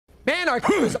our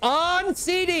Q's on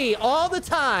CD all the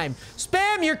time.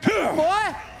 Spam your Q,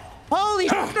 boy. Holy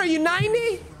shit, are you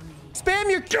 90?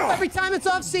 Spam your Q every time it's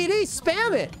off CD.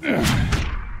 Spam it.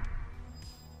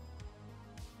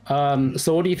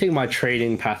 So what do you think my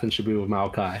trading pattern should be with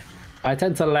Maokai? I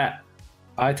tend to let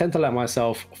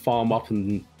myself farm up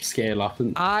and scale up,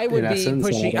 and I would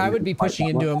be pushing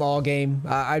into him all game.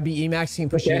 I'd be emaxing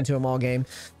and pushing into him all game.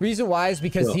 Reason why is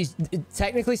because he's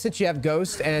technically, since you have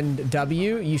Ghost and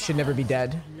W, you should never be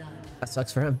dead. That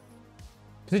sucks for him.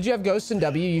 Since you have Ghost and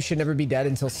W, you should never be dead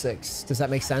until 6. Does that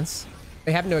make sense?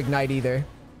 They have no ignite either.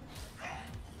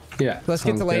 Yeah. So let's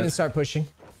get to lane and start pushing.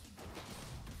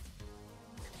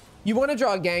 You want to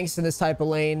draw ganks in this type of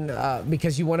lane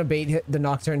because you want to bait the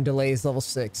Nocturne delays level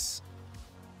 6.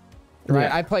 Right?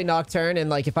 Yeah. I play Nocturne, and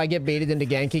like if I get baited into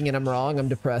ganking and I'm wrong, I'm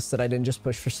depressed that I didn't just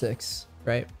push for 6.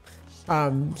 Right?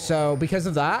 So because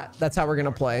of that, that's how we're going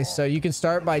to play. So you can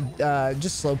start by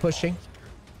just slow pushing.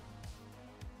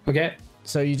 Okay.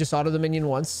 So you just auto the minion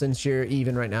once since you're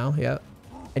even right now. Yeah.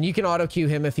 And you can auto queue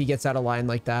him if he gets out of line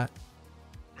like that.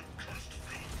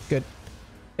 Good.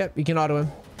 Yep, you can auto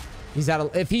him. He's out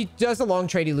of, if he does a long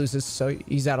trade, he loses, so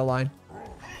he's out of line.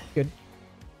 Good.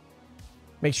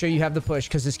 Make sure you have the push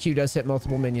because his Q does hit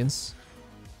multiple minions,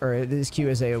 or his Q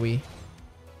is AoE.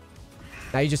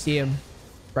 Now you just E him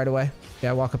right away.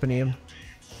 Yeah, walk up and E him.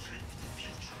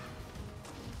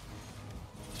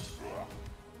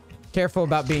 Careful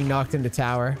about being knocked into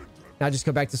tower. Now just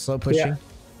go back to slow pushing. Yeah.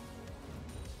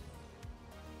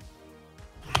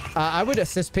 I would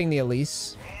assist ping the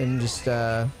Elise and just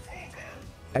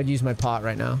I'd use my pot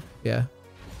right now. Yeah.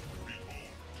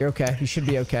 You're okay. You should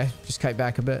be okay. Just kite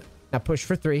back a bit. Now push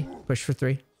for 3. Push for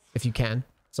 3 if you can.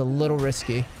 It's a little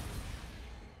risky.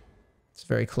 It's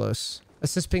very close.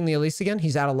 Assist ping the Elise again.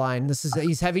 He's out of line.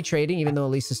 He's heavy trading even though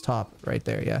Elise is top right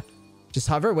there. Yeah. Just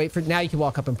hover. Wait for... Now you can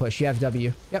walk up and push. You have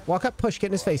W. Yep. Walk up. Push. Get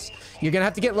in his face. You're going to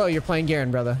have to get low. You're playing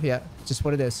Garen, brother. Yeah. Just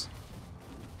what it is.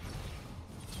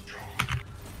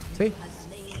 See?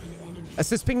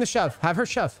 Assist ping the shove. Have her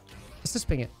shove. Assist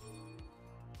ping it.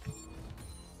 If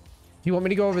you want me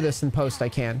to go over this in post, I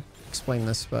can explain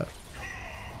this, but...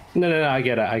 No, I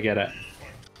get it. I get it.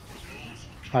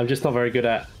 I'm just not very good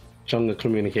at jungle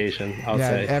communication, I would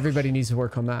say. Everybody needs to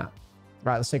work on that.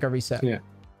 Right, let's take our reset. Yeah.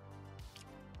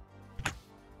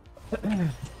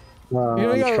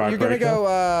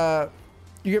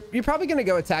 You're probably gonna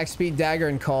go attack speed, dagger,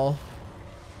 and call.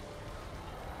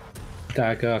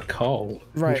 Dagger, call.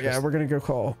 Right, yeah, we're gonna go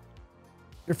call.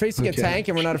 You're facing a tank,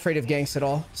 and we're not afraid of ganks at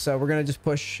all. So we're gonna just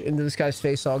push into this guy's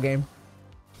face all game.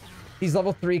 He's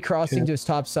level 3 crossing to his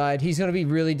top side. He's gonna be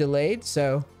really delayed,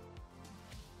 so...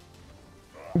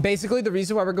 Basically, the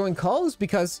reason why we're going call is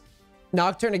because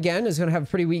Nocturne, again, is gonna have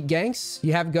pretty weak ganks.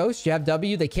 You have Ghost, you have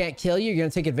W, they can't kill you. You're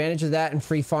gonna take advantage of that and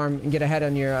free farm and get ahead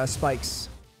on your spikes.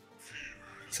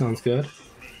 Sounds good.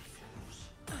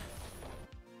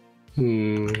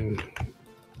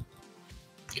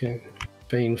 Okay.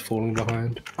 Bane falling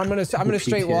behind. I'm gonna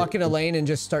straight walk in a lane and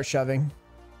just start shoving.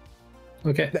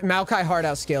 Okay. Maokai hard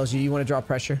outscales you. You want to draw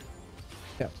pressure.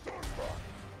 Yep.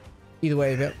 Either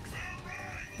way, yep.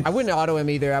 I wouldn't auto him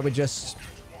either. I would just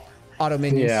auto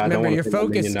minions. Yeah, remember, your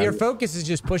focus is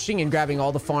just pushing and grabbing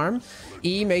all the farm.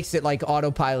 E makes it like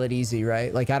autopilot easy,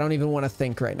 right? Like I don't even want to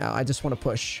think right now. I just want to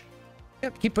push.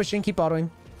 Yep. Keep pushing. Keep autoing.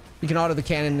 You can auto the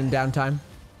cannon in downtime.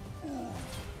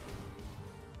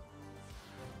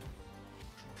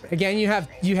 Again, you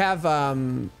have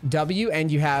W and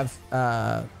you have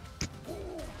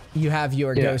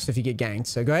your Ghost if you get ganked.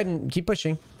 So go ahead and keep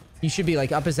pushing. You should be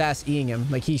like up his ass eating him.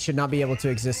 Like he should not be able to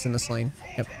exist in this lane.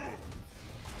 Yep.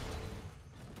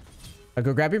 Now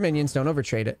go grab your minions. Don't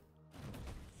overtrade it.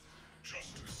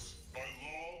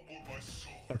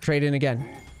 Trade in again.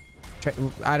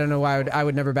 I don't know why I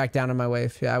would never back down on my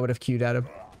wave. Yeah, I would have queued at him.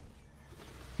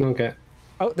 Okay.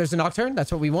 Oh, there's a Nocturne.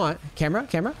 That's what we want. Camera.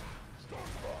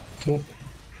 Cool.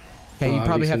 Okay, you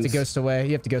probably have to ghost away.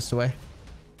 You have to ghost away.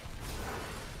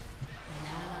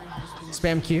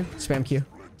 Spam Q. Spam Q.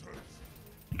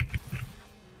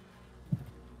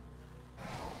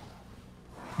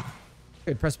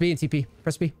 Good. Press B and TP.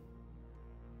 Press B.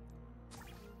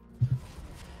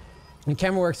 And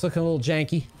camera work's looking a little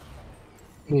janky.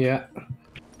 Yeah.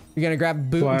 You're gonna grab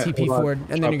boot and TP forward,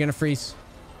 and then you're gonna freeze.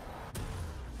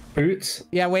 Boots?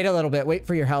 Yeah, wait a little bit. Wait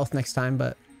for your health next time,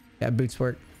 but yeah, boots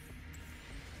work.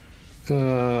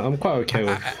 I'm quite okay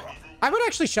with. I would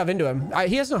actually shove into him.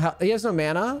 He has no health. He has no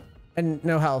mana and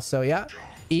no health. So yeah,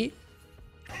 eat.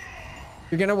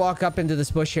 You're gonna walk up into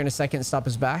this bush here in a second and stop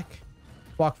his back.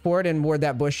 Walk forward and ward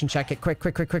that bush and check it. Quick.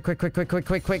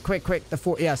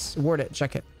 Yes, ward it.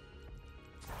 Check it.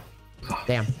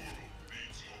 Damn.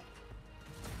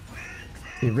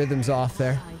 The rhythm's off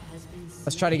there.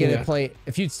 Let's try to get a plate.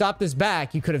 If you'd stopped this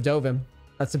back, you could have dove him.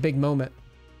 That's a big moment.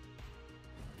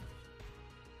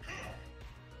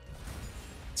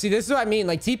 See, this is what I mean.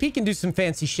 Like, TP can do some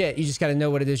fancy shit. You just got to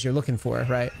know what it is you're looking for,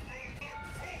 right?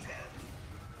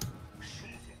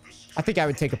 I think I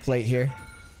would take a plate here.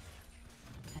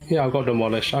 Yeah, I've got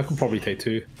Demolish. I could probably take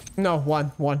 2. No,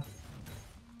 one.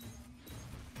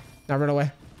 Now run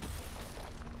away.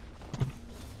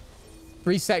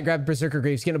 Reset, grab Berserker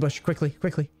Greaves. Get in a bush.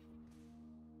 Quickly.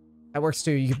 That works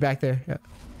too. You get back there. Yeah.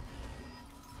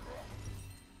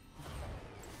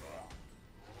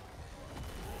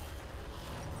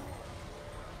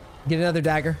 Get another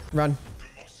dagger. Run.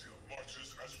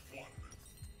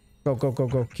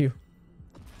 Go. Q.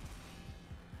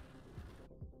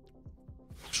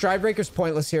 Stride Breaker's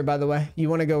pointless here, by the way. You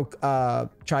want to go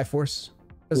Triforce.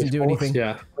 Doesn't do anything.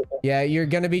 Yeah, you're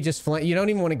gonna be just flank. You don't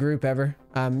even want to group ever.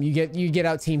 You get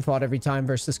out team fought every time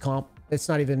versus comp. It's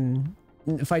not even,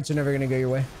 fights are never gonna go your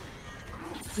way.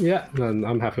 Yeah, then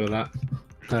I'm happy with that.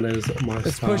 That is my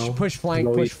style. Push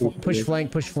flank,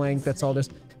 push flank. That's all.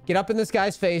 Just get up in this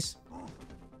guy's face.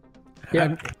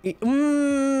 Yeah.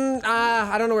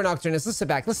 I don't know where Nocturne is. Let's sit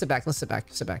back. I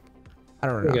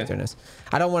don't know where Nocturne is.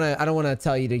 I don't want to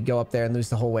tell you to go up there and lose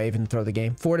the whole wave and throw the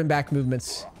game. Forward and back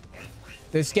movements.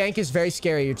 This gank is very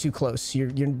scary. You're too close. You're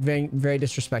very, very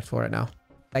disrespectful right now.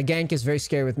 That gank is very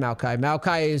scary with Maokai.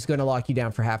 Maokai is going to lock you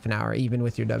down for half an hour, even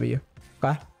with your W.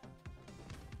 Okay?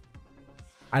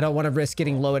 I don't want to risk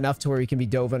getting low enough to where you can be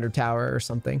dove under tower or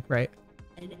something, right?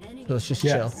 So let's just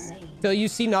chill. Till you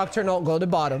see Nocturnal go to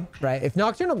bottom, right? If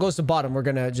Nocturnal goes to bottom, we're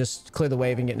going to just clear the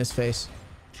wave and get in his face.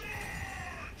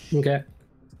 Okay.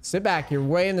 Sit back. You're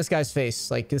way in this guy's face.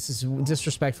 Like, this is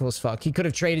disrespectful as fuck. He could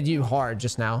have traded you hard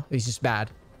just now. He's just bad.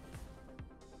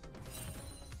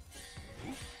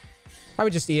 I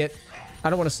would just eat it.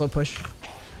 I don't want to slow push.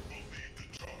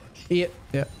 Eat it.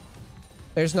 Yeah.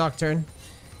 There's Nocturne.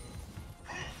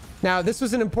 Now, this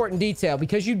was an important detail.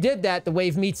 Because you did that, the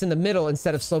wave meets in the middle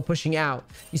instead of slow pushing out.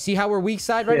 You see how we're weak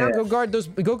side right now? Go guard those.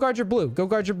 Go guard your blue. Go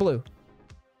guard your blue.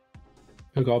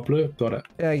 I got blue. Got it.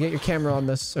 Yeah, get your camera on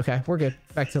this. Okay, we're good.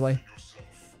 Back to lane.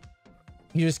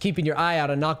 You're just keeping your eye out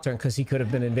on Nocturne because he could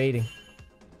have been invading.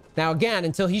 Now again,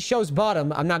 until he shows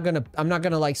bottom, I'm not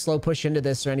gonna like slow push into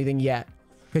this or anything yet.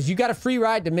 Because you got a free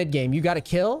ride to mid game. You got to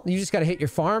kill. You just got to hit your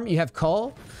farm. You have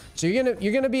cull. So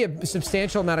you're gonna be a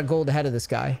substantial amount of gold ahead of this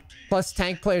guy. Plus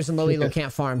tank players in low elo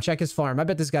can't farm. Check his farm. I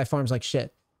bet this guy farms like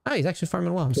shit. Oh, he's actually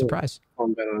farming well. I'm surprised.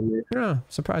 I'm better than me. No,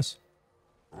 surprise.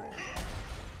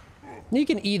 You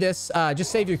can E this.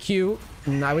 Just save your Q.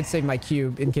 I would save my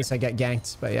Q in case I get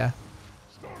ganked, but yeah.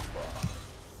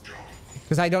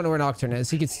 Because I don't know where Nocturne is.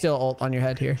 He could still ult on your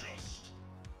head here.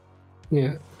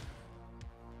 Yeah.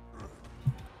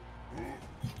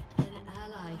 An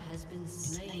ally has been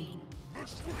slain.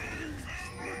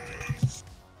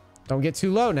 Don't get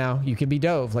too low now. You can be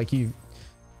dove. Like you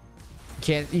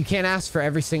can't ask for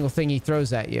every single thing he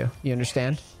throws at you. You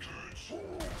understand?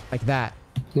 Like that.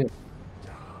 Yeah.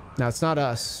 Now it's not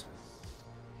us.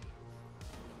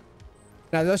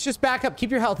 Now let's just back up.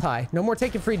 Keep your health high. No more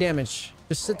taking free damage.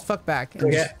 Just sit the fuck back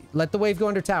and just let the wave go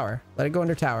under tower. Let it go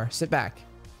under tower. Sit back.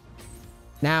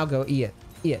 Now go E it.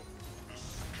 E it.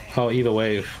 Oh, either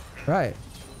wave. Right.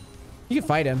 You can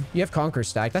fight him. You have Conquer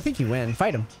stacked. I think you win.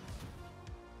 Fight him.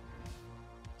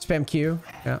 Spam Q.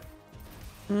 Yeah.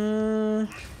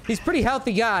 He's a pretty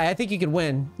healthy guy. I think you could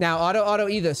win. Now auto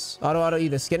E this. Auto E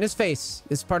this. Get in his face.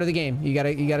 It's part of the game. You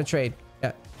gotta trade.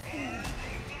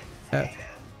 Yeah.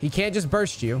 He can't just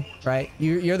burst you, right?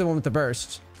 You're the one with the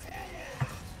burst.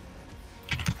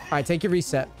 All right, take your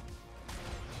reset.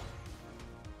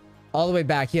 All the way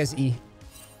back. He has E.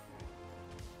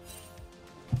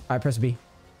 All right, press B.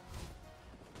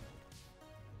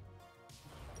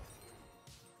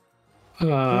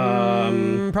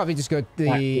 Probably just go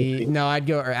the... No, I'd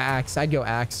go Axe. I'd go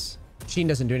Axe. Sheen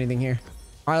doesn't do anything here.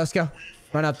 All right, let's go.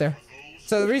 Run up there.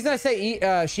 So the reason I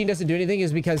say Sheen doesn't do anything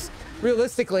is because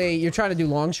realistically, you're trying to do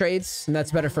long trades, and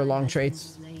that's better for long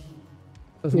trades.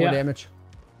 Does more damage.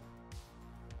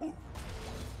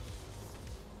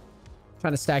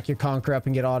 Trying to stack your Conquer up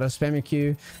and get auto. Spam your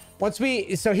Q.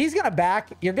 So he's gonna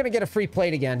back. You're gonna get a free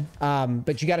plate again.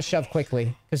 But you got to shove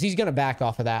quickly because he's gonna back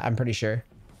off of that. I'm pretty sure.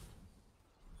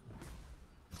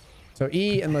 So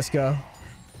E and let's go.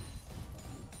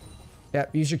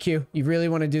 Yep, use your Q. You really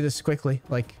want to do this quickly,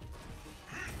 like.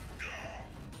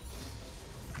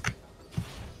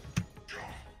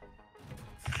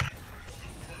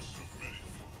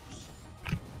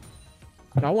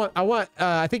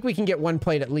 I think we can get one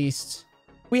plate at least.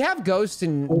 We have Ghost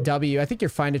and W. I think you're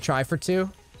fine to try for 2.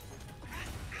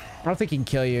 I don't think he can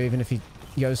kill you, even if he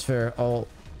goes for ult.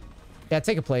 Yeah,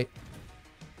 take a plate.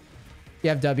 You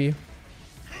have W.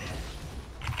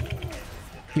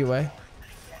 QA.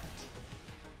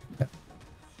 Yeah.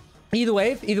 Either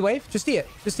wave. Just eat it.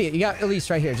 Just eat it. You got Elise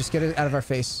right here. Just get it out of our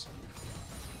face.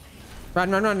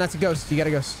 Run. That's a ghost. You got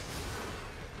a ghost.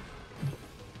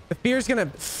 The fear's gonna...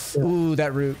 Ooh,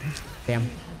 that root. Damn.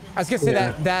 I was gonna say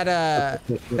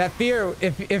that fear,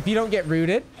 if you don't get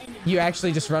rooted, you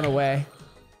actually just run away.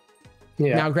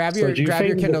 Yeah. Now grab your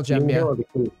Kindle gem. Yeah.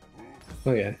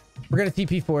 Okay. We're gonna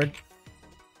TP forward.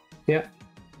 Yeah.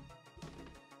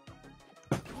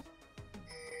 You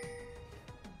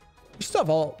still have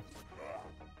ult.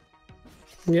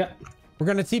 Yeah. We're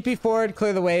gonna TP forward,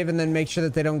 clear the wave, and then make sure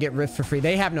that they don't get rift for free.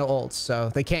 They have no ults, so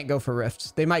they can't go for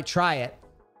rifts. They might try it,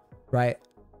 right?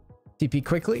 TP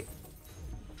quickly.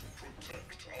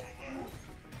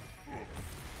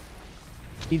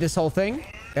 Eat this whole thing.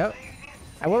 Yep.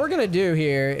 And what we're gonna do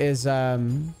here is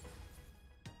oh,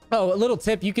 a little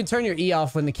tip. You can turn your E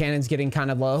off when the cannon's getting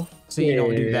kind of low, so you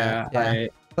don't do that. Yeah.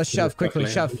 Let's shove quickly.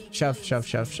 Shove.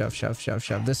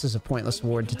 This is a pointless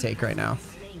ward to take right now.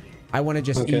 I want to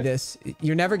just eat this.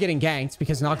 You're never getting ganked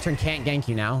because Nocturne can't gank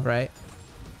you now, right?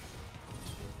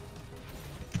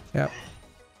 Yep.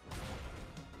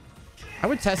 I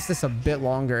would test this a bit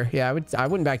longer. Yeah, I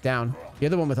wouldn't back down. You're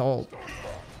the one with ult.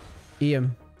 E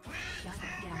him.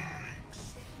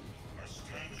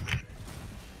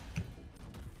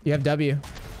 You have W.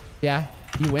 Yeah,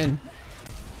 you win.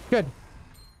 Good.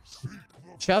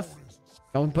 Shove.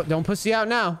 Don't pussy out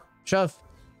now. Shove.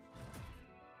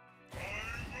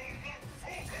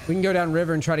 We can go down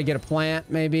river and try to get a plant,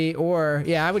 maybe. Or,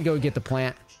 yeah, I would go get the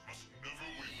plant.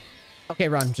 Okay,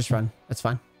 run. Just run. That's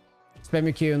fine. Spam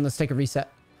your Q and let's take a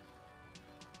reset.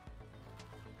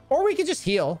 Or we could just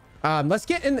heal. Let's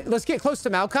get close to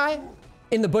Maokai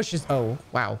in the bushes. Oh,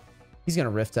 wow. He's gonna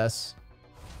rift us.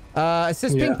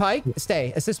 Assist ping Pike.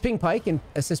 Stay. Assist ping Pike and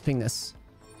assist ping this.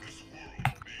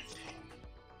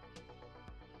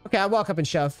 Okay, I walk up and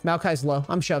shove. Maokai's low.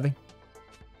 I'm shoving.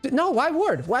 No, why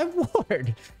ward? Why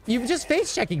ward? You're just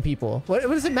face checking people. What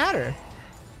does it matter?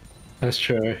 That's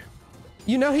true.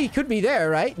 You know he could be there,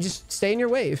 right? Just stay in your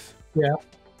wave. Yeah.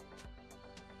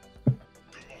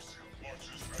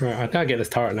 Right, I can't get this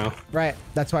turret now. Right,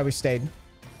 that's why we stayed.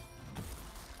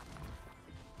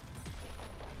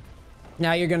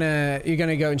 Now you're gonna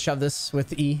go and shove this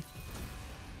with E.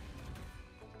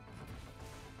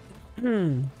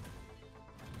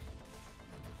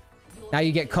 Now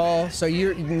you get call, so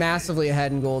you're massively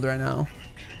ahead in gold right now.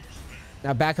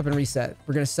 Now back up and reset.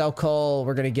 We're gonna sell coal.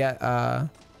 We're gonna get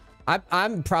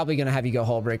I'm probably gonna have you go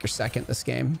Hullbreaker second this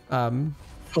game.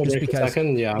 Just because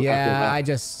second? Yeah.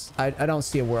 I don't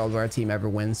see a world where a team ever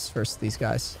wins versus these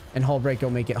guys. And Hullbreaker will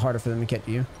make it harder for them to get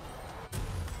you.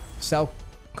 Sell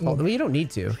coal. Well, you don't need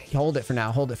to. Hold it for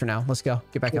now. Hold it for now. Let's go.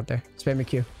 Get back up there. Spam your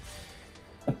Q.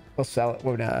 We'll sell it.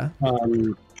 We're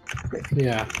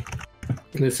yeah.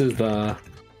 This is the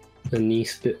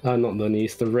NEACE, not the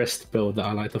NEACE, the wrist build that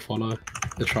I like to follow.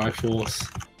 The Triforce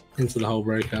into the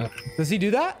Hullbreaker. Does he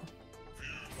do that?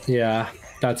 Yeah,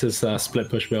 that's his split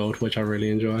push build, which I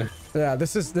really enjoy. Yeah,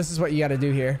 this is what you got to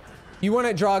do here. You want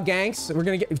to draw ganks?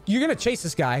 You're gonna chase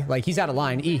this guy like he's out of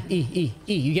line. E.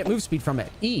 You get move speed from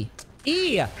it. E.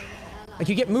 Like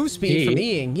you get move speed from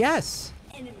Eing. Yes.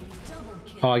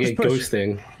 Oh, I get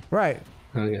ghosting. Right.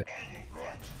 Okay.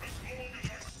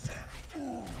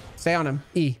 Stay on him.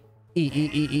 E.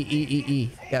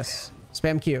 Yes.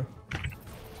 Spam Q.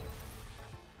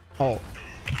 Ult.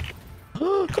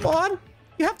 Come on.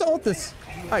 You have to ult this.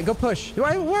 All right, go push.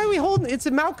 Why are we holding? It's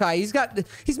a Maokai.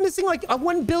 He's missing like a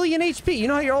 1 billion HP. You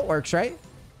know how your ult works, right?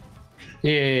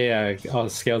 Yeah. Oh,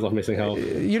 scales off missing health.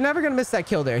 You're never going to miss that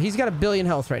kill there. He's got 1 billion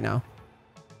health right now.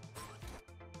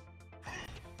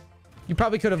 You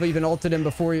probably could have even ulted him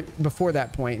before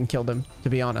that point and killed him, to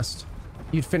be honest.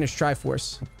 You'd finish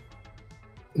Triforce.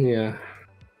 Yeah.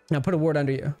 Now put a ward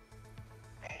under you.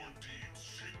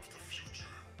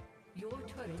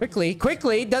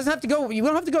 Quickly. Doesn't have to go. You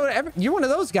don't have to go to you're one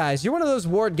of those guys. You're one of those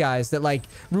ward guys that like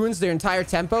ruins their entire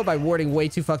tempo by warding way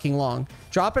too fucking long.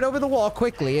 Drop it over the wall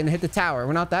quickly and hit the tower.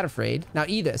 We're not that afraid. Now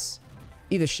eat this.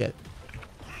 Eat this shit.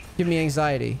 Give me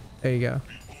anxiety. There you go.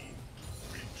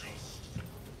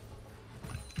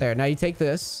 There. Now you take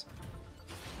this.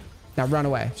 Now run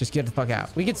away. Just get the fuck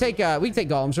out. We can take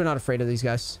golems. We're not afraid of these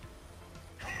guys.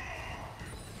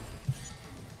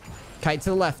 Kite to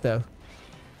the left though.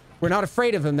 We're not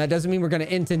afraid of them. That doesn't mean we're going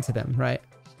to int into them, right?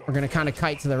 We're going to kind of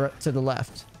kite to the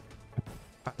left.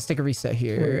 Let's take a reset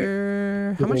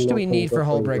here. How much do we need for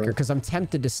Hullbreaker? Because I'm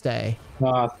tempted to stay.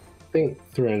 I think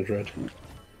 300.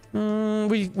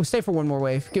 We'll stay for one more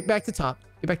wave. Get back to top.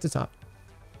 Get back to top.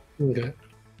 Okay.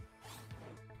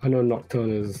 I know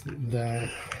Nocturne is there.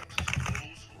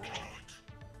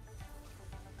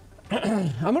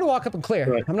 I'm gonna walk up and clear.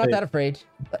 Right, I'm not that afraid.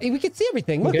 We can see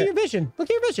everything. Look at your vision. Look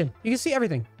at your vision. You can see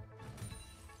everything.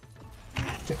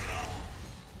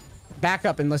 Back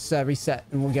up and let's reset,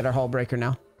 and we'll get our hull breaker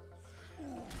now.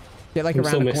 Get like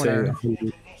around the corner.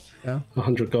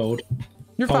 100 gold.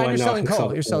 You're fine. You're selling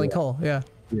coal. You're selling coal. Yeah.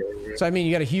 So I mean,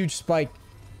 you got a huge spike.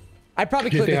 I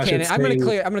probably clear the cannon. I'm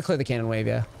gonna clear the cannon wave.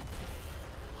 Yeah.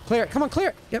 Clear it. Come on, clear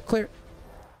it. Yep, clear it.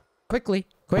 Quickly.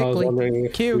 Cue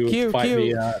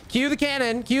the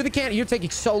cannon. Cue the cannon. You're taking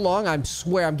so long. I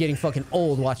swear I'm getting fucking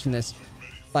old watching this.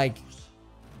 Like,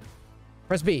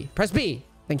 press B. Press B.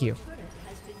 Thank you.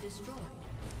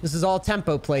 This is all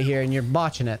tempo play here, and you're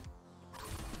botching it.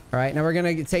 All right, now we're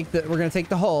gonna take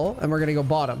the hull, and we're gonna go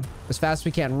bottom as fast as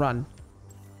we can. Run.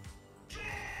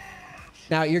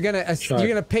 Now you're gonna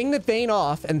ping the Thane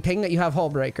off and ping that you have hull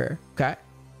breaker. Okay.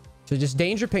 So just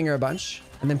danger ping her a bunch,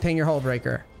 and then ping your hull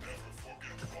breaker.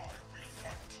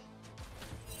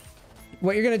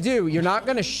 What you're gonna do, you're not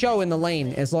gonna show in the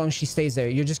lane as long as she stays there.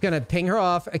 You're just gonna ping her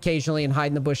off occasionally and hide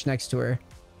in the bush next to her.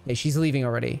 Okay, she's leaving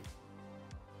already.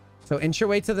 So inch your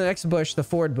way to the next bush, the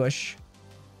forward bush,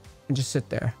 and just sit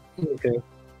there. Okay.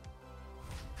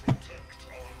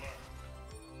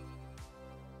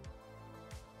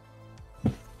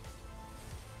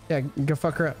 Yeah, go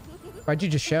fuck her up. Why'd you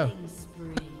just show?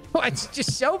 What'd you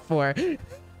just show for?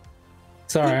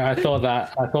 Sorry, I thought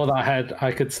that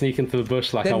I could sneak into the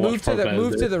bush like then I move watched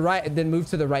to the right, then move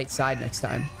to the right side next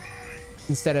time.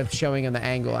 Instead of showing on the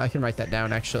angle. I can write that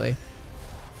down actually.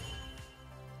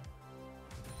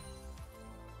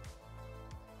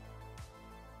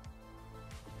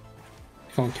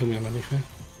 Can't kill me on anything.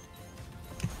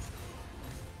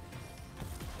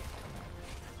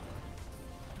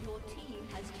 Your team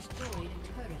has destroyed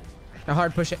a turret. Now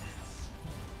hard push it.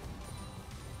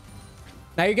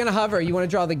 Now you're gonna hover. You want to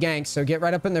draw the gank, so get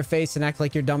right up in their face and act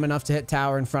like you're dumb enough to hit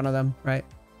tower in front of them, right?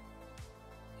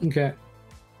 Okay.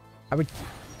 I would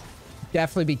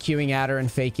definitely be queuing at her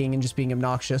and faking and just being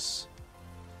obnoxious.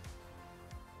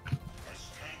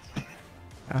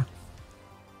 Yeah.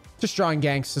 Just drawing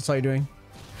ganks. That's all you're doing.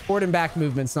 Forward and back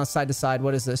movements, not side to side.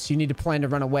 What is this? You need to plan to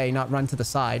run away, not run to the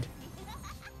side.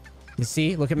 You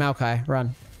see? Look at Maokai.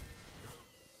 Run.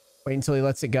 Wait until he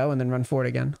lets it go and then run forward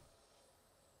again.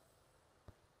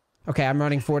 Okay, I'm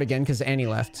running forward again because Annie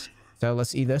left. So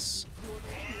let's E this.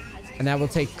 And now we'll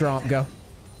take Gromp. Go.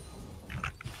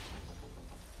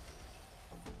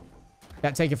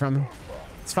 Yeah, take it from him.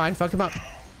 It's fine. Fuck him up.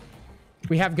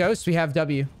 We have Ghost. We have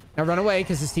W. Now run away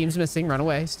because his team's missing. Run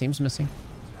away. His team's missing.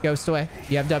 Ghost away.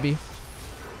 You have W.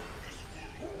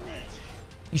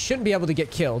 You shouldn't be able to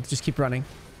get killed. Just keep running.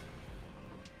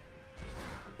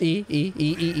 E, E,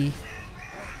 E, E, E.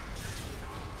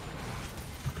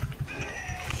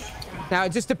 Now,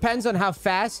 it just depends on how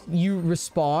fast you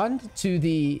respond to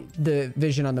the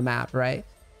vision on the map, right?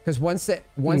 Because once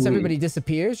everybody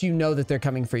disappears, you know that they're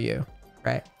coming for you,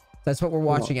 right? That's what we're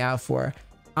watching out for.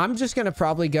 I'm just going to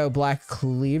probably go Black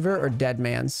Cleaver or Dead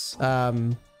Man's.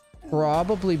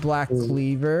 Probably Black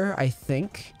Cleaver, I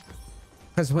think.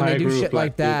 Because when they do shit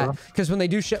like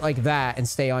that, and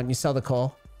stay on, you sell the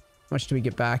coal. How much do we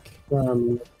get back?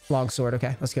 Longsword.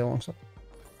 Okay, let's get a longsword.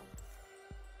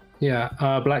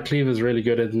 Yeah, Black Cleaver's really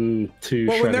good in two.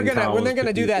 Well, when they're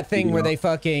gonna do that thing where they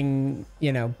fucking,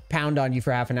 you know, pound on you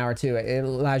for half an hour too, it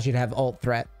allows you to have ult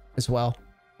threat as well,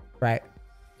 right?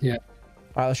 Yeah.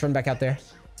 All right, let's run back out there.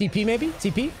 TP maybe?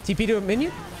 TP to a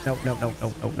minion? No.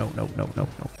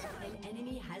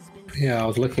 Yeah, I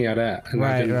was looking at it. And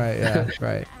right, yeah,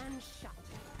 right.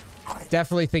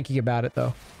 Definitely thinking about it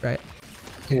though, right?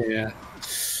 Yeah.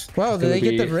 Well, did they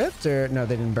get the rift or no?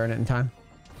 They didn't burn it in time.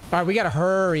 All right, we gotta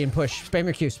hurry and push. Spam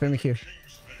your Q, spam your Q.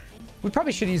 We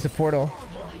probably should use the portal.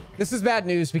 This is bad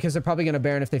news because they're probably gonna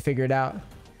Baron if they figure it out.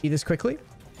 Eat this quickly.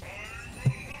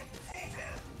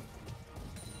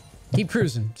 Keep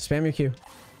cruising. Spam your Q.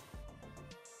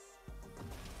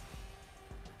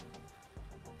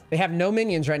 They have no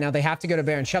minions right now. They have to go to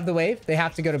Baron. Shove the wave. They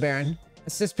have to go to Baron.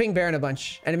 Assist ping Baron a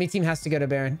bunch. Enemy team has to go to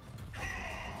Baron.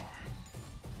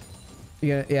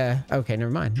 Yeah. Okay,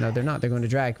 never mind. No, they're not. They're going to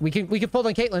drag. We can fold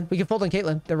on Caitlyn. We can fold on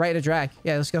Caitlyn. They're right at drag.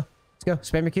 Yeah, let's go. Let's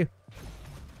go. Spam your Q.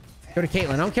 Go to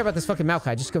Caitlyn. I don't care about this fucking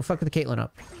Maokai. Just go fuck with the Caitlyn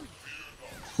up.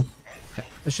 Okay,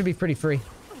 this should be pretty free.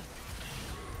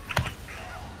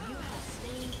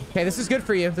 Okay, this is good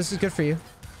for you. This is good for you.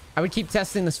 I would keep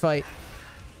testing this fight.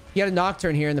 You got a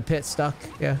Nocturne here in the pit stuck.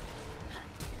 Yeah.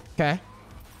 Okay.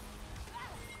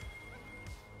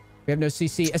 We have no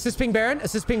CC. Assist ping Baron.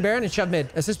 Assist ping Baron and shove mid.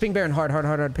 Assist ping Baron. Hard, hard,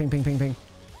 hard, hard. Ping, ping, ping, ping.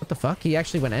 What the fuck? He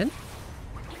actually went in?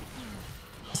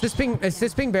 Assist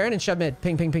ping Baron and shove mid.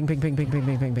 Ping, ping, ping, ping, ping, ping, ping,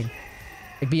 ping, ping, ping.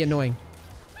 It'd be annoying.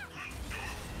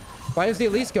 Why is the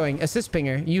Elise going? Assist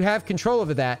pinger. You have control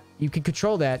over that. You can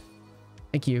control that.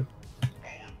 Thank you.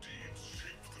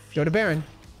 Go to Baron.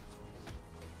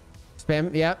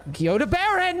 Spam. Yeah. Go to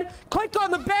Baron. Click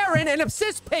on the Baron and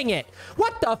assist ping it.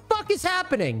 What the fuck is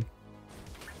happening?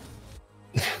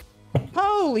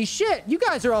 Holy shit. You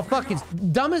guys are all fucking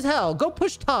dumb as hell. Go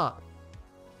push top.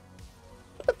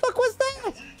 What the fuck was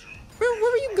that? Where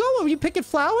were you going? Were you picking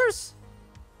flowers?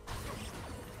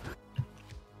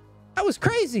 That was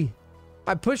crazy.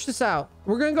 I pushed this out.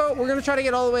 We're gonna try to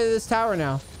get all the way to this tower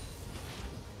now.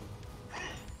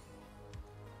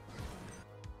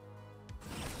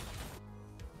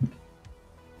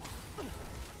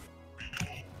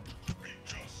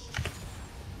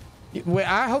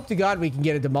 I hope to God we can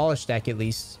get a demolished deck at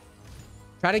least.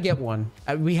 Try to get one.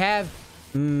 We have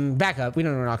back up. We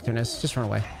don't know where Nocturne is. Just run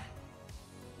away.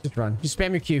 Just run. Just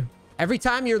spam your Q. Every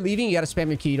time you're leaving, you gotta spam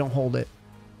your Q. You don't hold it.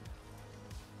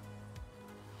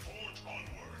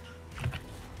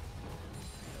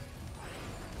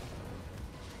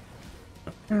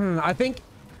 I think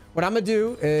what I'm gonna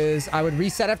do is I would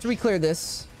reset after we clear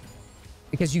this,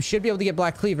 because you should be able to get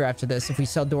Black Cleaver after this if we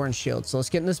sell Doran's shield. So let's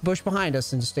get in this bush behind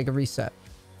us and just take a reset.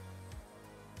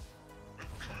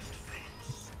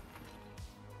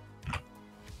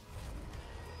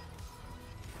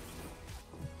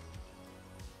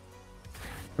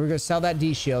 We're gonna sell that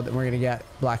D shield and we're gonna get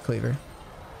Black Cleaver.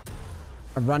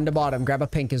 And run to bottom, grab a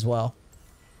pink as well.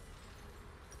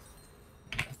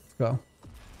 Let's go.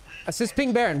 Assist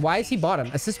ping Baron. Why is he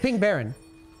bottom? Assist ping Baron.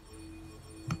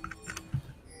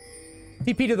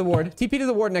 TP to the ward. TP to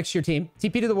the ward next to your team.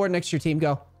 TP to the ward next to your team.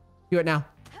 Go. Do it now.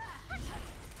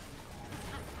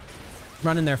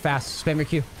 Run in there fast. Spam your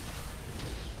Q.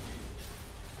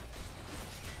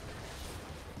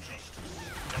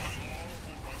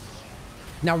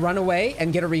 Now run away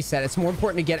and get a reset. It's more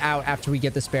important to get out after we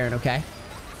get this Baron, okay?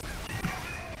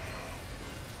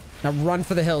 Now run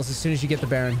for the hills as soon as you get the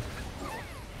Baron.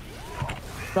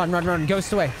 Run, run, run.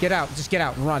 Ghost away. Get out. Just get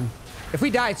out and run. If we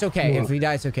die, it's okay. If we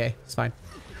die, it's okay. It's fine.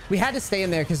 We had to stay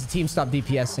in there because the team stopped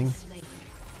DPSing.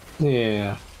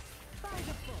 Yeah.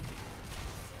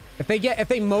 If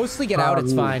they mostly get out,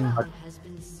 it's fine.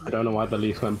 I don't know why the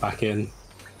Leaf went back in.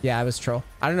 Yeah, I was troll.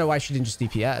 I don't know why she didn't just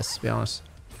DPS, to be honest.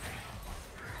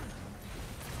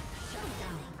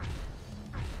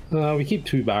 We keep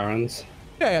 2 Barons.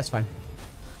 Yeah, that's fine.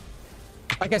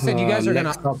 Like I said, you guys are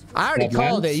gonna... I already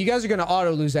called it. You guys are gonna auto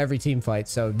lose every team fight.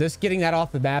 So this getting that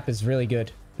off the map is really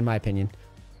good, in my opinion.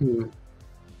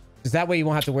 Because that way you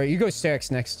won't have to worry. You go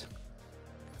Sterix next.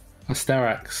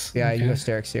 Sterix. Yeah, okay. you go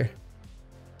Sterix here.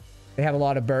 They have a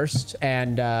lot of burst,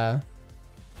 and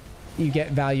you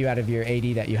get value out of your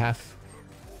AD that you have.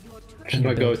 Should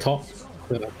I go top?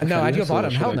 No, I'd go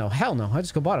bottom. Hell no. Hell no. I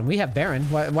just go bottom. We have Baron.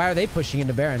 Why are they pushing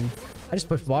into Baron? I just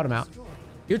push bottom out.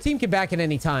 Your team can back at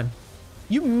any time.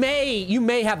 You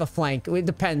may have a flank. It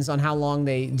depends on how long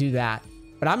they do that.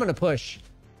 But I'm gonna push.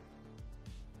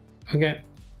 Okay.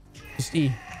 Just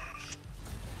E.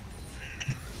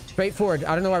 Straight forward.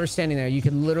 I don't know why we're standing there. You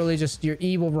can literally just... Your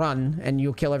E will run and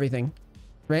you'll kill everything.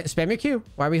 Spam your Q.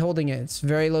 Why are we holding it? It's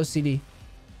very low CD.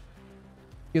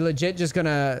 You're legit just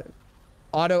gonna...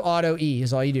 Auto E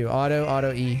is all you do.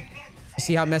 Auto E. You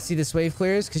see how messy this wave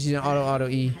clear is? Because you didn't auto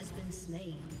E.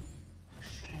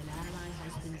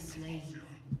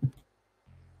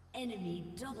 Enemy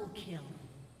double kill.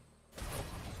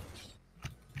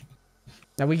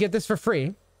 Now we get this for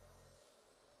free.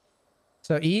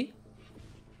 So E.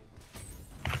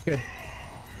 Good.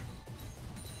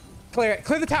 Clear it.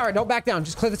 Clear the tower. Don't back down.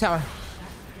 Just clear the tower.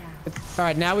 All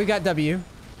right, now we've got W.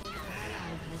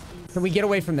 Can we get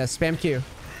away from this? Spam Q.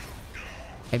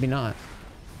 Maybe not.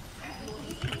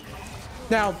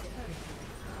 Now,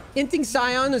 inting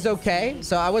Scion is okay.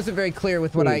 So I wasn't very clear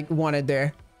with what I wanted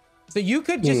there. So you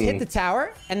could just hit the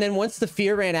tower, and then once the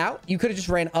fear ran out, you could have just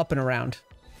ran up and around.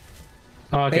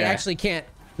 Okay. They actually can't.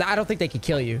 I don't think they could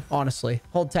kill you, honestly.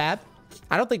 Hold tab.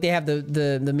 I don't think they have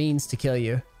the means to kill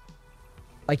you.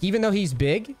 Like, even though he's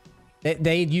big,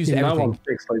 they'd use everything. No one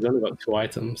fixed, like, he's only got 2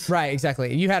 items. Right,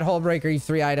 exactly. You had Hull Breaker, you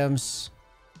 3 items.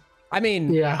 I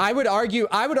mean, yeah. I would argue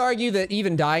that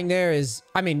even dying there is...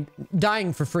 I mean,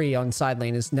 dying for free on side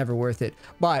lane is never worth it.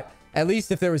 But at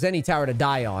least if there was any tower to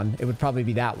die on, it would probably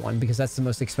be that one, because that's the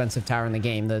most expensive tower in the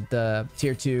game. The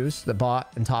tier 2s, the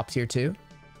bot and top tier 2.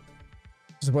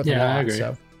 Is worth a lot, I agree.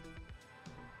 So.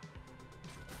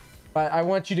 But I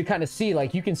want you to kind of see,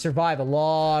 like, you can survive a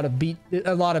lot of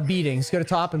beatings. Go to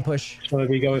top and push. Shall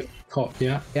we go top?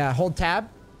 Yeah. Yeah, hold tab.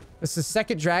 This is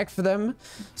second drag for them.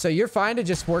 So you're fine to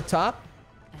just work top.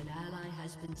 An ally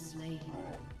has been slain.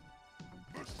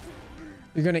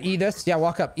 You're gonna E this. Yeah,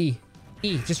 walk up. E.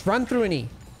 E. Just run through an E.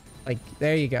 Like,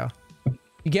 there you go.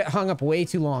 You get hung up way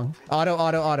too long. Auto,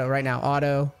 auto, auto right now.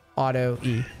 Auto, auto,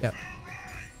 E. Yep.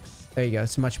 There you go.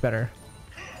 It's much better.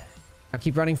 Now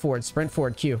keep running forward. Sprint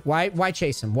forward. Q. Why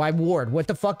chase him? Why ward? What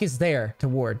the fuck is there to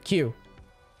ward? Q.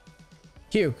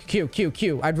 Q, Q, Q,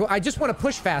 Q. I just want to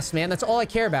push fast, man. That's all I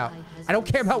care about. I don't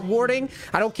care about warding.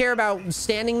 I don't care about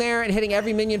standing there and hitting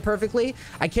every minion perfectly.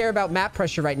 I care about map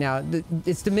pressure right now.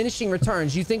 It's diminishing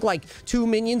returns. You think like 2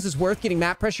 minions is worth getting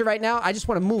map pressure right now? I just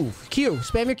want to move. Q.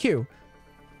 Spam your Q.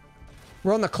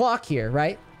 We're on the clock here,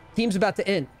 right? Team's about to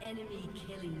end. Enemy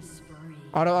killing spree.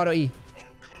 Auto, auto, E.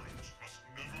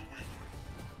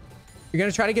 You're going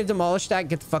to try to get a demolish stack.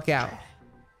 Get the fuck out.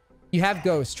 You have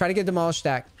ghosts. Try to get a demolish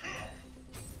stack.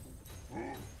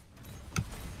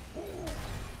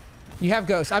 You have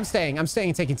ghosts. I'm staying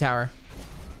and taking tower.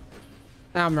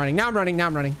 Now I'm running. Now I'm running. Now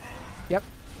I'm running. Yep.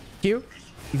 Q.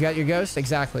 You got your ghost?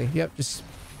 Exactly. Yep. Just...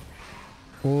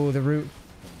 Oh, the root.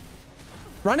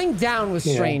 Running down was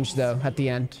strange, though, at the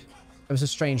end. It was a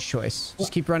strange choice.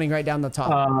 Just keep running right down the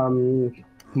top.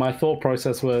 My thought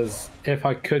process was, if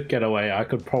I could get away, I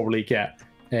could probably get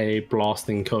a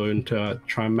blasting cone to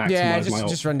try and maximize my ult.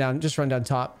 Just run down. Just run down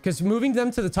top. Because moving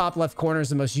them to the top left corner is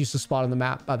the most useless spot on the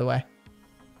map, by the way.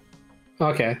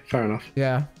 Okay, fair enough.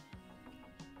 Yeah.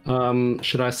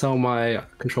 Should I sell my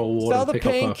control ward and pick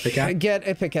up a pickaxe? Get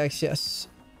a pickaxe, yes.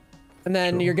 And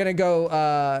then you're gonna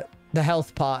go the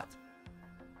health pot.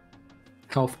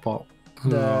 Health pot.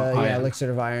 Yeah,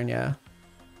 elixir of iron, yeah.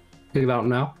 Pick it out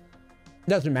now?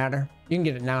 Doesn't matter. You can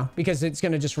get it now because it's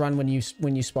gonna just run when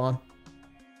you spawn.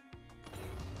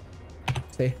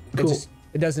 See? Cool.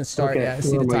 It doesn't start yet.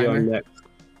 See the timer.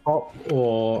 Top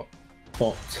or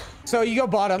bot? So you go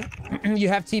bottom. You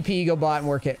have TP, you go bot and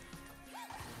work it.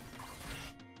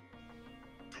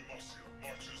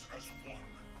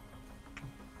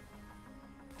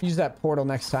 Use that portal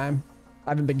next time.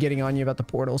 I haven't been getting on you about the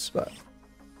portals, but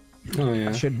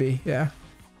I should be, yeah.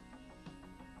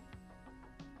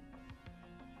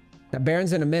 Now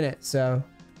Baron's in a minute, so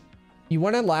you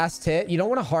want to last hit. You don't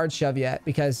want to hard shove yet,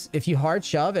 because if you hard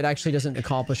shove, it actually doesn't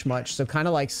accomplish much. So kind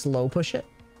of like slow push it.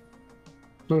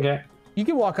 Okay. You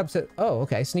can walk up to... Oh,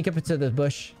 okay. Sneak up into the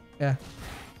bush. Yeah.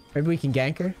 Maybe we can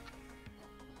gank her.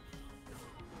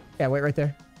 Yeah, wait right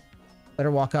there. Let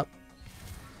her walk up.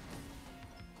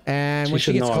 And when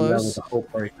she gets close...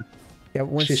 Yeah,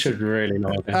 once... She should really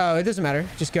know. Oh, it doesn't matter.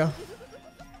 Just go.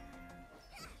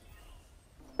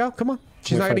 Go, come on.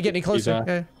 She's not going to get any closer.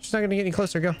 Yeah, she's not going to get any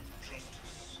closer. Go.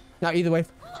 Not either way.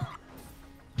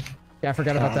 Yeah, I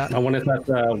forgot about that. I wanted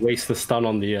to waste the stun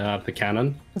on the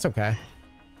cannon. It's okay.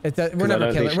 We're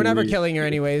never killing her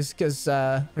anyways, because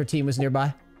her team was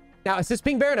nearby. Now, assist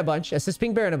ping Baron a bunch. Assist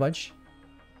ping Baron a bunch.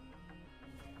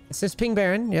 Assist ping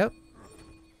Baron, yep.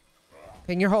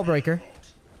 Ping your hull breaker.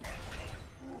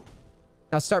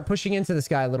 Now start pushing into this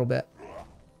guy a little bit.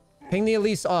 Ping the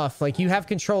Elise off. Like, you have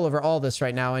control over all this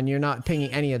right now, and you're not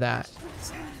pinging any of that.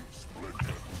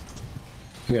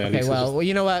 Yeah, okay, well,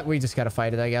 you know what? We just gotta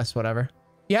fight it, I guess. Whatever.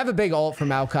 You have a big ult from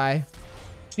Maokai.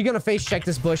 You're gonna face check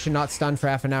this bush and not stun for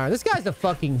half an hour. This guy's a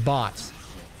fucking bot.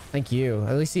 Thank you.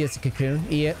 At least he hits a cocoon.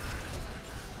 Eat it.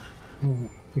 Ooh,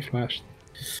 he smashed.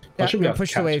 Yeah, I'm gonna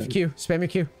push the wave. Q. Spam your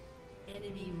Q.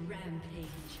 Enemy rampage.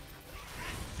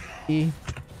 E.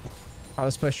 Oh,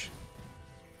 let's push.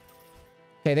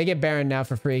 Okay, they get Baron now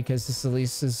for free because this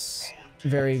Elise is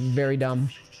very, very dumb.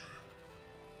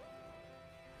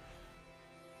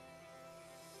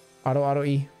 Auto, auto,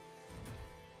 E.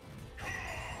 An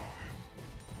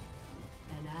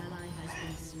ally has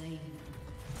been slain.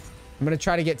 I'm gonna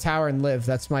try to get tower and live.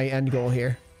 That's my end goal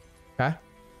here. Okay.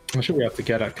 I should be able to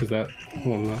get it because that.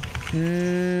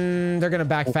 They're gonna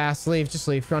back fast. Leave. Just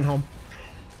leave. Run home.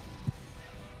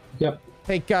 Yep.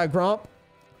 Take Gromp.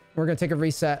 We're gonna take a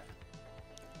reset.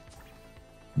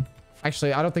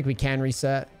 Actually, I don't think we can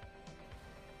reset.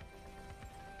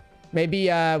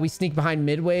 Maybe we sneak behind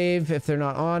mid wave if they're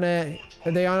not on it.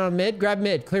 Are they on mid? Grab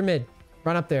mid. Clear mid.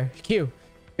 Run up there. Q.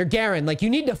 You're Garen. Like, you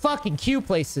need to fucking Q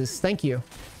places. Thank you.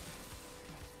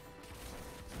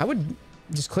 I would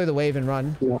just clear the wave and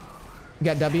run. Yeah. You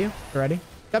got W already?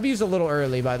 W's a little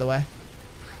early, by the way.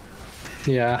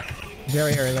 Yeah.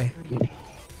 Very early.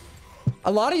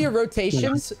 A lot of your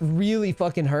rotations really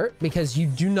fucking hurt because you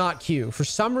do not queue. For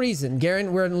some reason,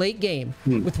 Garen, we're in late game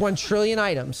with 1 trillion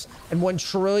items and 1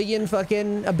 trillion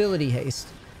fucking ability haste.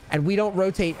 and we don't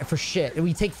rotate for shit, and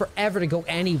we take forever to go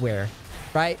anywhere,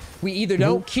 right? We either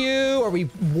don't queue or we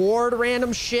ward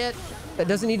random shit that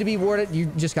doesn't need to be warded. You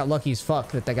just got lucky as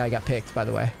fuck that guy got picked, by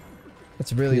the way.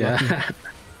 That's really lucky.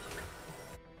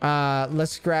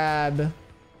 Let's grab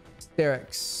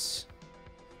Sterix.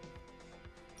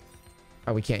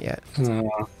 Oh, we can't yet.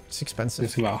 It's expensive.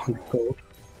 It's about 100 gold.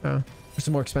 Oh, it's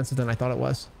more expensive than I thought it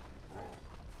was.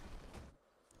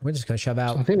 We're just gonna shove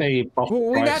out. I think they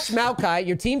we matched Maokai.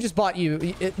 Your team just bought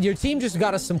you. Your team just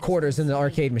got us some quarters in the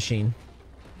arcade machine,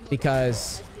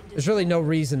 because there's really no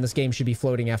reason this game should be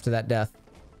floating after that death.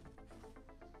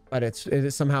 But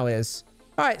it somehow is.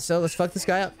 All right, so let's fuck this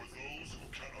guy up.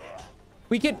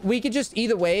 We could just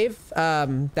either wave.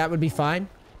 That would be fine.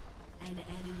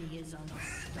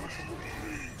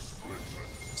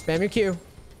 Spam your Q.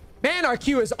 Man, our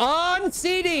Q is on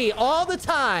CD all the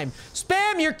time.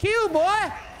 Spam your Q,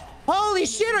 boy. Holy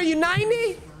shit, are you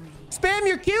 90? Spam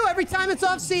your Q every time it's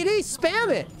off CD. Spam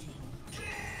it.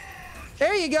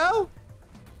 There you go.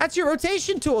 That's your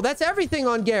rotation tool. That's everything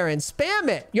on Garen. Spam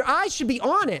it. Your eyes should be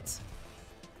on it.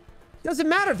 Doesn't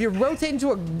matter if you're rotating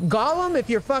to a golem, if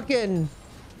you're fucking...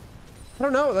 I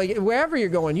don't know, like, wherever you're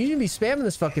going, you should be spamming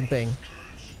this fucking thing.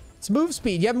 It's move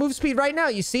speed. You have move speed right now.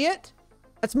 You see it?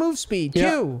 That's move speed. Yeah.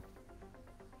 Q.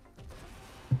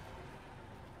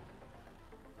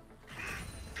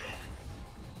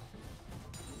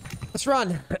 Let's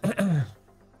run.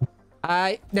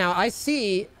 Now I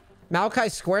see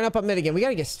Maokai squaring up mid again. We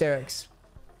gotta get Sterix.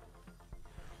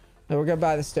 No, we're gonna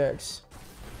buy the Sterix.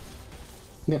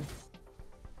 Yeah.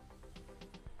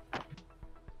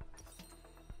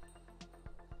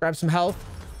 Grab some health.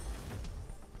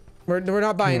 We're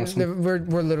not buying. We're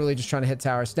literally just trying to hit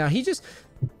towers. Now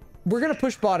we're gonna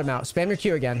push bottom out. Spam your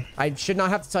Q again. I should not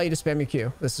have to tell you to spam your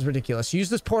Q. This is ridiculous. Use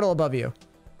this portal above you.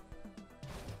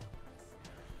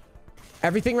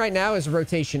 Everything right now is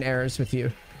rotation errors with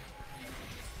you.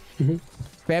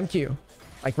 Spam Q.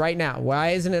 Like right now. Why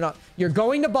isn't it up? You're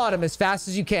going to bottom as fast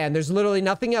as you can. There's literally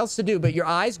nothing else to do, but your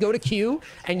eyes go to Q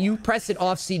and you press it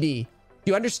off CD.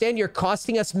 You understand you're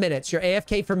costing us minutes. You're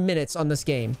AFK for minutes on this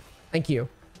game. Thank you.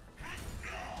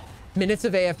 Minutes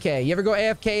of AFK. You ever go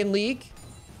AFK in League?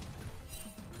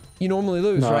 You normally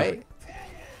lose, right?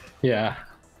 Yeah.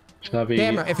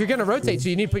 Camera. If you're going to rotate, so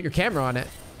you need to put your camera on it.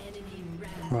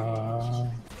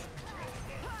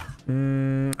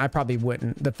 I probably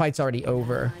wouldn't. The fight's already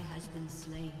over.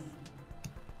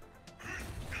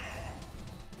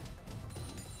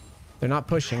 They're not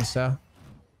pushing, so.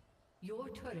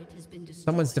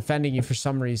 Someone's defending you for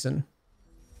some reason.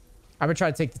 I would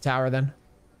try to take the tower then.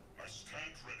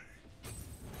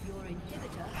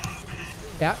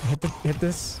 Yeah, hit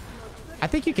this. I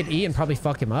think you can E and probably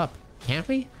fuck him up. Can't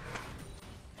we?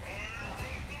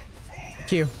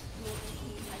 Q.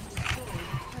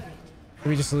 Do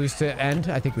we just lose to end?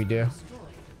 I think we do.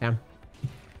 Damn.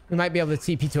 We might be able to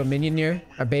TP to a minion near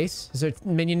our base. Is there a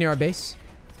minion near our base?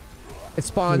 It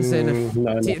spawns in.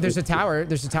 There's a tower.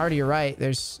 There's a tower to your right.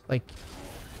 There's like...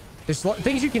 There's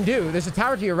things you can do. There's a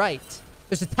tower to your right.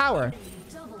 There's a tower.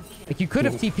 Like you could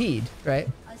have TP'd, right?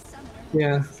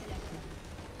 Yeah.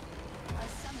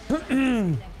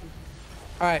 All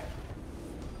right.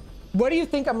 What do you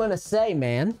think I'm gonna say,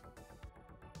 man?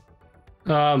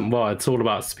 Well, it's all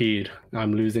about speed.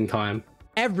 I'm losing time.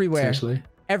 Everywhere. Essentially.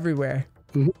 Everywhere.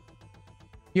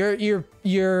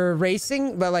 You're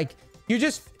racing, but like you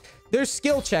just there's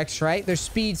skill checks, right? There's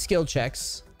speed skill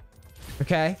checks.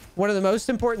 Okay. One of the most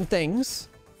important things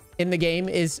in the game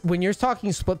is when you're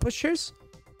talking split pushers,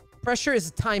 pressure is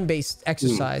a time-based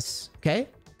exercise. Okay.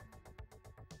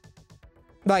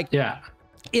 Like, yeah.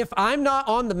 If I'm not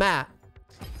on the map,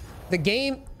 the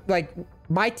game, like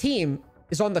my team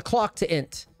is on the clock to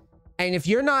int. And if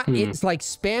you're not, it's like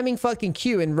spamming fucking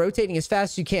Q and rotating as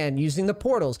fast as you can using the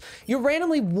portals. You're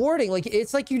randomly warding. Like,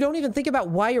 it's like you don't even think about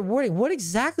why you're warding. What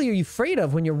exactly are you afraid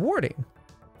of when you're warding?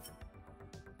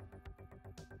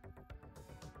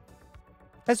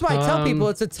 That's why I tell people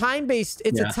it's a time-based,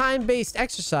 a time-based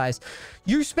exercise.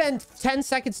 You spend 10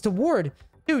 seconds to ward.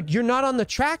 Dude, you're not on the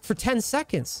track for 10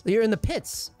 seconds. You're in the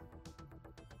pits.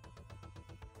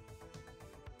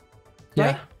 Yeah.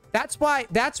 Right? That's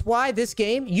why this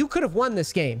game, you could have won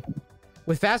this game.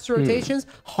 With faster rotations,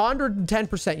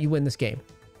 110% you win this game.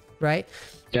 Right?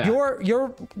 Yeah.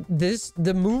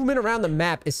 The movement around the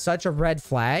map is such a red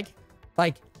flag.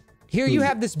 Like, here you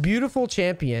have this beautiful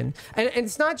champion. And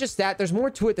it's not just that. There's more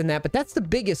to it than that. But that's the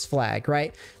biggest flag,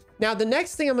 right? Now, the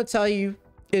next thing I'm going to tell you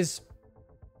is...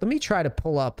 Let me try to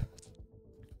pull up...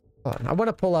 Hold on. I want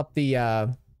to pull up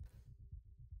the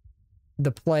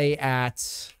play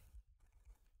at...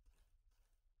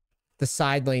 the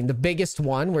side lane, the biggest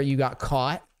one where you got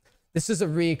caught. This is a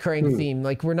reoccurring theme.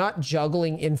 Like, we're not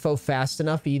juggling info fast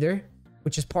enough either,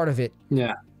 which is part of it.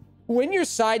 Yeah. When you're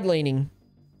side laning,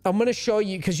 I'm going to show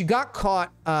you, because you got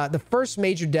caught, the first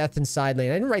major death in side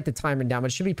lane. I didn't write the timer down,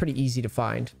 but it should be pretty easy to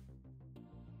find.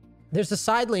 There's a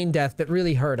side lane death that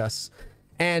really hurt us.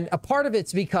 And a part of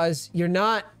it's because you're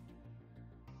not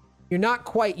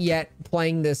quite yet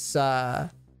playing this,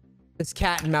 this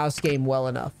cat and mouse game well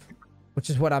enough, which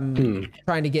is what I'm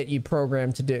trying to get you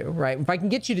programmed to do, right? If I can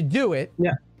get you to do it,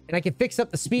 yeah, and I can fix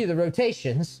up the speed of the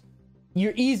rotations,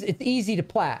 it's easy to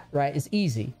plat, right? It's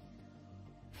easy.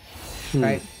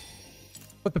 Right?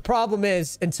 But the problem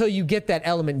is, until you get that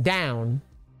element down,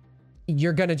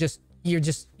 you're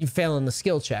failing the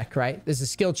skill check, right? There's a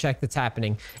skill check that's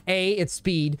happening. A, it's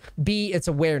speed. B, it's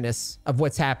awareness of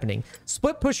what's happening.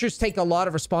 Split pushers take a lot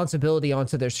of responsibility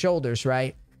onto their shoulders,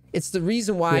 right? It's the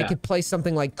reason why I could play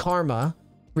something like Karma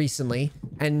recently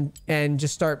and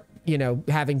just start, you know,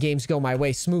 having games go my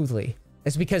way smoothly.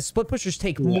 It's because split pushers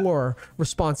take more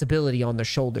responsibility on their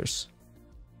shoulders.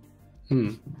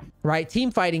 Right?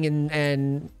 Team fighting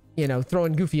and you know,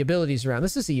 throwing goofy abilities around.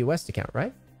 This is a US account,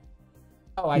 right?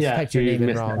 Oh, I typed your name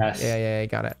in wrong. Yeah, I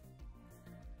got it.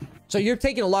 So you're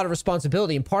taking a lot of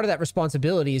responsibility, and part of that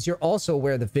responsibility is you're also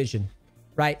aware of the vision,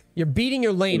 right? You're beating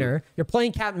your laner, you're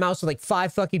playing cat and mouse with like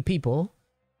 5 fucking people,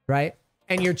 right?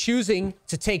 And you're choosing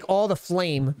to take all the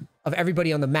flame of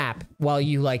everybody on the map while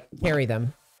you like carry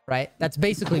them, right? That's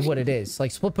basically what it is.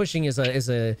 Like, split pushing is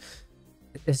a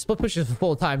split push is a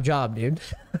full-time job, dude.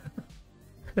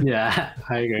 Yeah,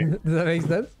 I agree. Does that make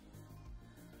sense?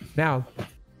 Now,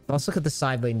 let's look at the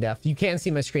side lane death. You can see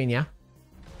my screen, yeah?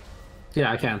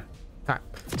 Yeah, I can. All right.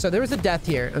 So there was a death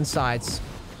here on sides.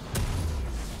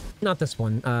 Not this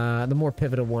one. The more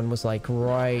pivotal one was like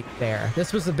right there.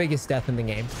 This was the biggest death in the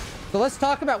game. So let's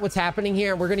talk about what's happening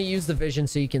here. We're going to use the vision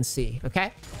so you can see,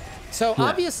 okay? So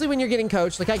obviously when you're getting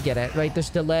coached, like I get it, right? There's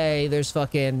delay, there's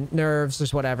fucking nerves,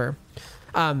 there's whatever.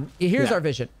 Here's our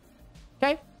vision,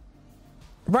 okay?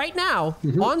 Right now,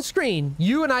 on screen,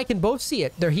 you and I can both see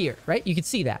it. They're here, right? You can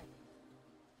see that.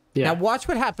 Yeah. Now watch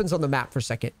what happens on the map for a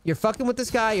second. You're fucking with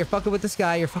this guy, you're fucking with this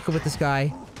guy, you're fucking with this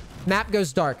guy. Map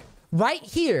goes dark. Right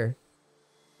here,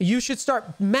 you should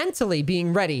start mentally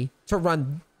being ready to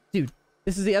run. Dude,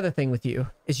 this is the other thing with you,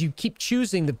 is you keep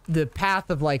choosing the path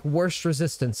of like worst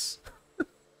resistance.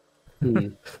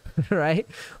 Right?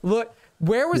 Look,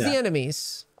 where was the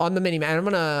enemies on the minimap? And I'm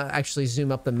gonna actually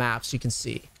zoom up the map so you can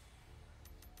see.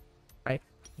 Right?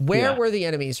 Where were the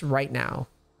enemies right now?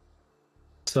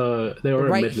 So they were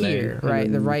right in mid lane, here,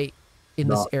 right? They're right in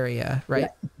this area, right?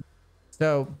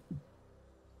 So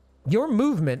your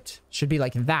movement should be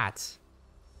like that.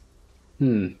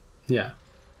 Yeah.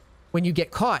 When you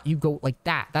get caught, you go like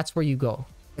that. That's where you go.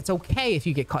 It's okay if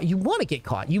you get caught. You want to get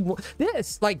caught.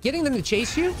 This, like getting them to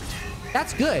chase you,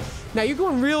 that's good. Now you're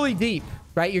going really deep,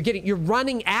 right? You're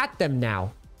running at them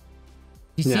now.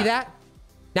 You see that?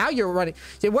 Now you're running.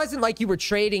 It wasn't like you were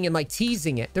trading and like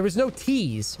teasing it. There was no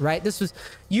tease, right? This was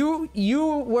you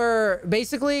were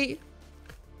basically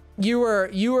you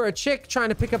were a chick trying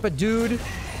to pick up a dude,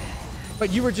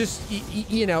 but you were just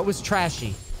you know, it was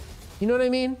trashy. You know what I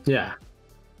mean? Yeah.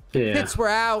 Yeah. Hits were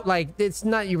out. Like, it's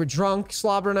not, you were drunk,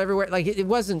 slobbering everywhere. Like, it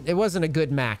wasn't a good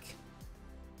Mac.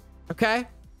 Okay?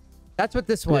 That's what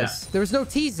this was. There was no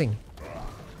teasing.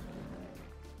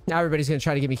 Now everybody's gonna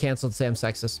try to get me canceled and say I'm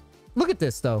sexist. Look at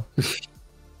this, though.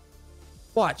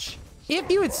 Watch. If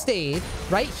you had stayed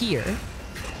right here.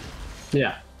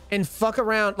 Yeah. And fuck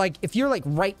around, like, if you're, like,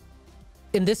 right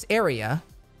in this area.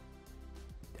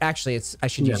 Actually, I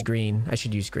should use green. I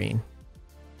should use green.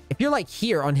 If you're like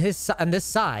here on this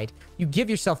side, you give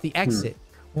yourself the exit.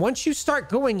 Once you start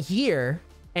going here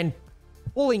and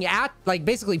pulling at, like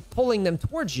basically pulling them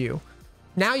towards you,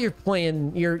 now you're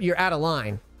playing, you're out of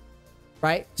line,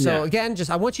 right? So again,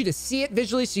 I want you to see it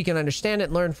visually so you can understand it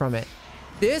and learn from it.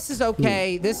 This is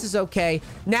okay. This is okay.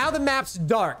 Now the map's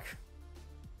dark.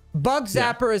 Bug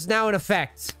Zapper is now in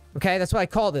effect. Okay, that's what I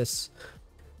call this.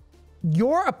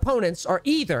 Your opponents are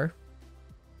either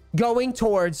going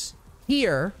towards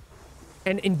here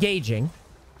and engaging,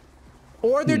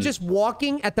 or they're just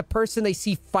walking at the person they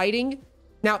see fighting.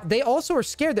 Now, they also are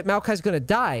scared that Maokai's going to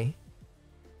die.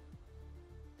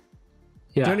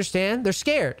 Do you understand? They're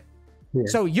scared.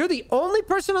 So you're the only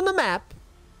person on the map.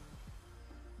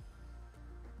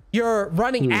 You're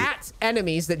running at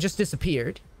enemies that just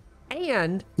disappeared.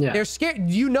 And they're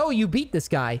scared. You know you beat this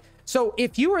guy. So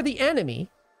if you are the enemy,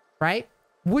 right,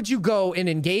 would you go and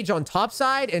engage on top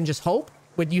side and just hope?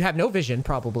 Would you have no vision,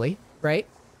 probably, right?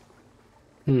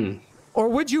 Or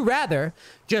would you rather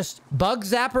just bug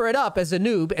zapper it up as a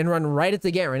noob and run right at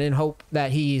the Garen and hope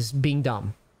that he's being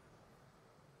dumb?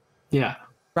 Yeah.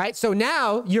 Right? So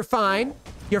now you're fine.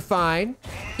 You're fine.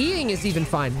 Eating is even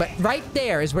fine. But right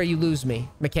there is where you lose me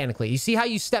mechanically. You see how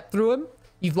you step through him?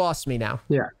 You've lost me now.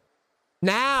 Yeah.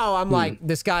 Now I'm like,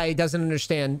 this guy doesn't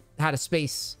understand how to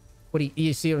space.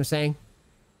 You see what I'm saying?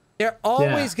 They're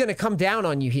always going to come down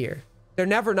on you here. They're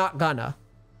never not gonna.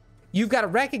 You've got to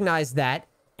recognize that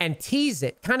and tease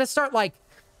it. Kind of start like,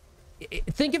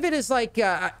 think of it as like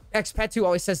Xpetu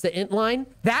always says the int line.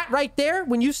 That right there,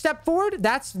 when you step forward,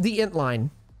 that's the int line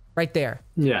right there.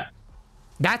 Yeah.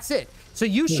 That's it. So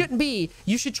you shouldn't be,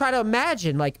 you should try to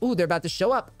imagine like, ooh, they're about to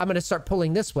show up. I'm going to start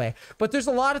pulling this way. But there's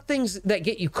a lot of things that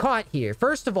get you caught here.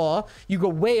 First of all, you go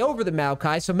way over the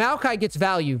Maokai. So Maokai gets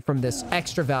value from this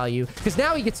extra value because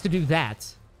now he gets to do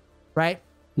that. Right?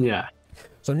 Yeah.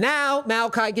 So now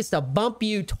Maokai gets to bump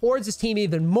you towards his team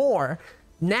even more.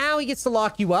 Now he gets to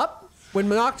lock you up. When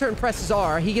Nocturne presses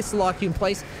R, he gets to lock you in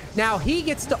place. Now he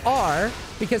gets to R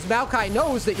because Maokai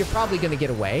knows that you're probably going to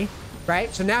get away.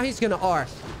 Right? So now he's going to R.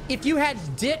 If you had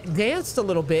danced a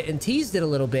little bit and teased it a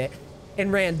little bit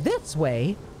and ran this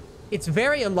way, it's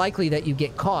very unlikely that you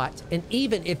get caught. And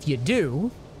even if you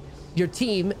do, your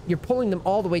team, you're pulling them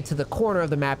all the way to the corner of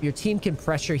the map. Your team can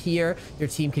pressure here. Your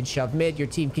team can shove mid. Your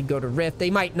team can go to Rift. They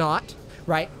might not,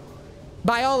 right?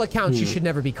 By all accounts, you should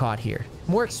never be caught here.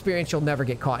 More experience, you'll never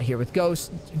get caught here. With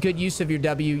Ghost, good use of your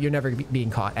W, you're never being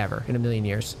caught ever in a million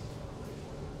years.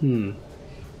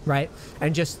 Right?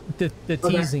 And just the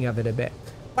teasing of it a bit.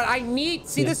 But I need,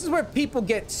 see, this is where people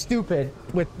get stupid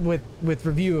with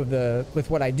review of with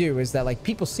what I do, is that like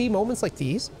people see moments like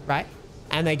these, right?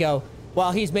 And they go,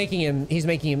 well, he's making him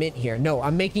int here. No,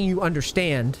 I'm making you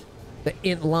understand the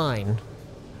int line,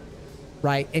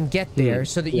 right? And get there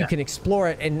so that you can explore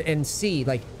it and see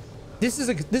like this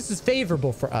is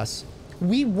favorable for us.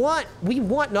 We want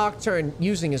Nocturne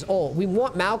using his ult. We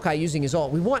want Maokai using his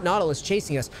ult. We want Nautilus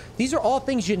chasing us. These are all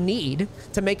things you need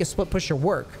to make a split pusher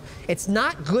work. It's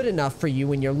not good enough for you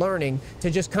when you're learning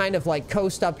to just kind of like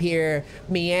coast up here,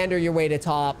 meander your way to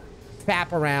top,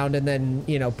 fap around, and then,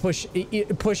 you know, push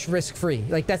risk free.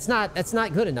 Like that's not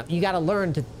good enough. You got to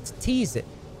learn to tease it.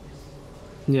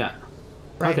 Yeah.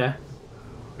 Right? Okay.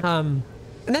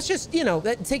 And that's just, you know,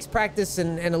 that takes practice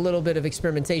and a little bit of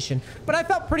experimentation. But I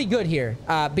felt pretty good here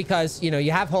because, you know,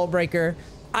 you have Hullbreaker.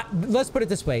 Let's put it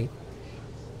this way.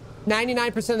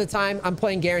 99% of the time, I'm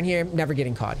playing Garen here, never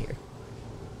getting caught here.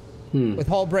 With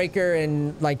Hullbreaker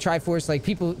and, like, Triforce, like,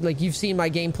 people, like, you've seen my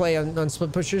gameplay on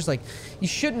split pushers. Like, you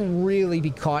shouldn't really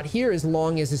be caught here as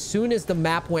soon as the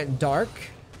map went dark.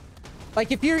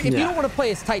 Like, if you don't want to play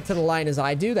as tight to the line as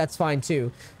I do, that's fine,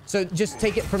 too. So just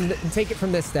take it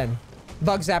from this, then.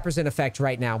 Bug Zapper's in effect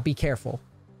right now. Be careful.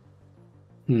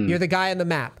 You're the guy on the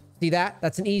map. See that?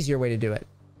 That's an easier way to do it.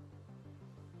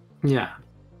 Yeah.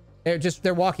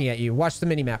 They're walking at you. Watch the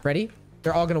mini map. Ready?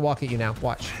 They're all gonna walk at you now.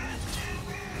 Watch.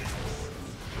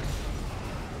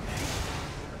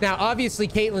 Now, obviously,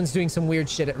 Caitlyn's doing some weird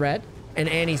shit at red, and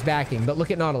Annie's backing. But look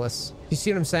at Nautilus. You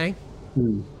see what I'm saying?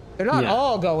 They're not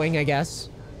all going, I guess.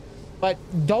 But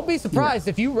don't be surprised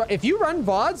if you run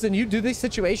VODs and you do these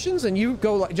situations and you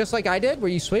go just like I did, where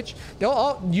you switch. A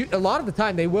lot of the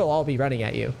time they will all be running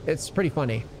at you. It's pretty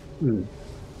funny.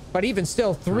 But even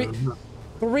still,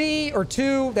 three or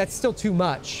two, that's still too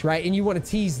much, right? And you want to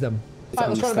tease them. All right,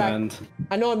 let's run back.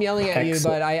 I know I'm yelling at you,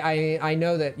 but I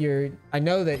know that you're. I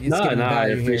know that it's getting I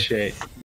value here. appreciate.